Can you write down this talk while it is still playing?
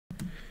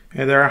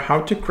Hey there,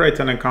 how to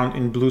create an account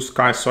in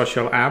Bluesky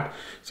Social app.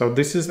 So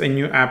this is a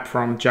new app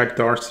from Jack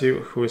Dorsey,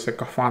 who is a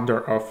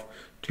co-founder of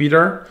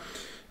Twitter.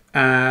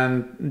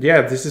 And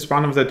yeah, this is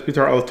one of the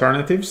Twitter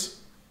alternatives.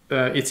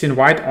 It's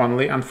invite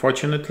only,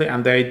 unfortunately,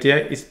 and the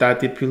idea is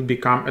that it will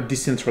become a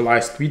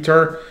decentralized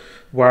Twitter,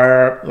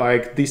 where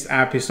like this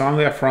app is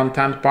only a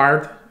front-end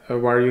part,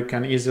 where you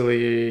can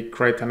easily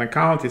create an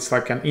account. It's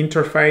like an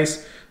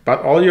interface,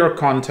 but all your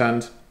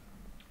content,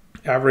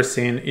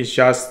 everything is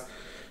just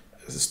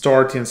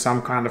stored in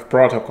some kind of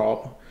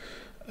protocol.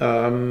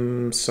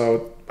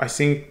 So I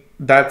think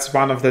that's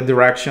one of the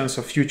directions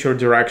of future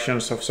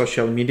directions of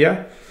social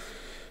media,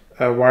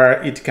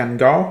 where it can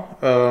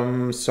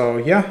go. So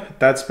yeah,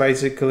 that's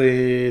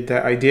basically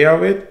the idea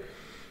of it.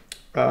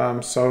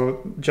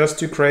 So just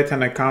to create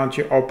an account,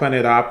 you open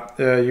it up.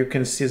 You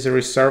can see there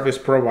is service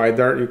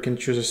provider. You can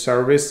choose a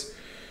service.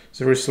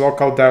 There is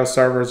local dev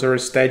server, there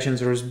is staging,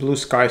 there is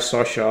Bluesky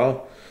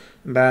Social.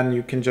 Then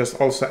you can just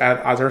also add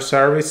other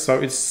service. So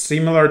it's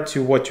similar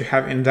to what you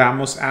have in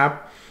Damus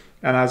app,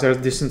 another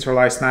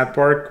decentralized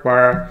network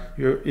where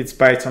it's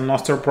based on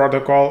Nostr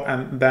protocol,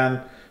 and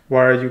then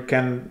where you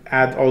can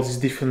add all these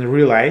different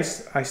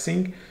relays, I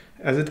think,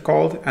 as it's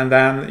called, and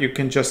then you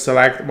can just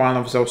select one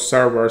of those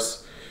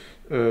servers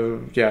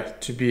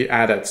to be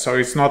added. So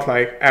it's not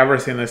like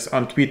everything is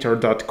on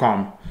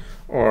twitter.com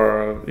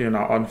or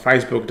on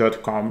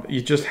facebook.com.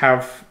 You just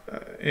have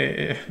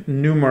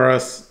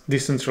numerous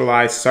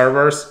decentralized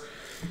servers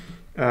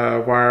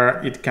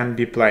where it can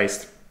be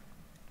placed.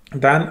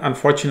 Then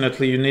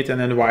unfortunately you need an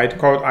invite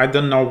code. I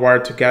don't know where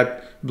to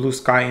get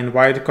Bluesky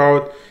invite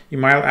code.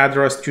 Email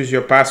address, choose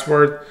your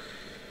password,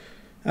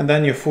 and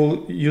then your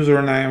full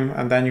username,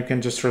 and then you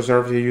can just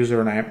reserve the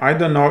username. I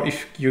don't know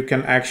if you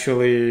can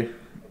actually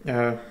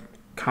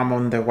come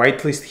on the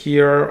waitlist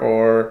here,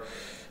 or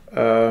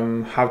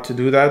how to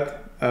do that.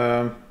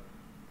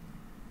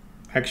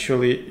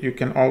 Actually, you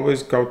can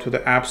always go to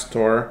the App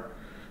Store.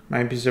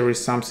 Maybe there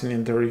is something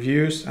in the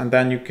reviews, and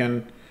then you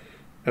can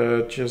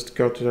just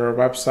go to their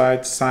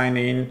website, sign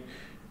in.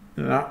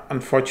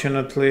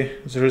 Unfortunately,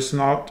 there is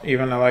not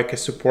even like a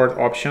support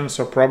option,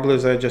 so probably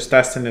they're just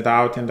testing it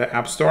out in the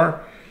App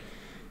Store.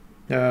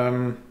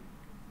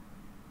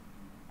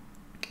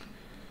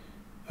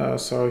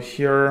 So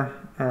here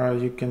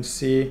you can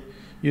see,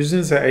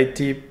 using the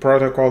AT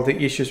protocol, the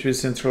issues with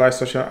centralized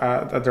social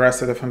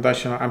address at the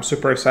foundation. I'm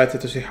super excited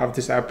to see how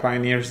this app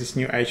pioneers this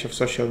new age of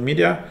social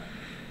media.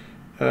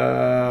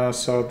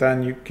 So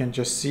then you can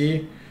just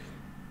see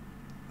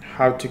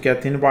how to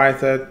get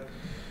invited.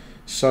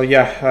 So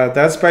yeah,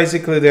 that's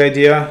basically the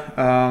idea.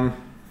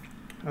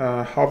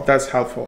 Hope that's helpful.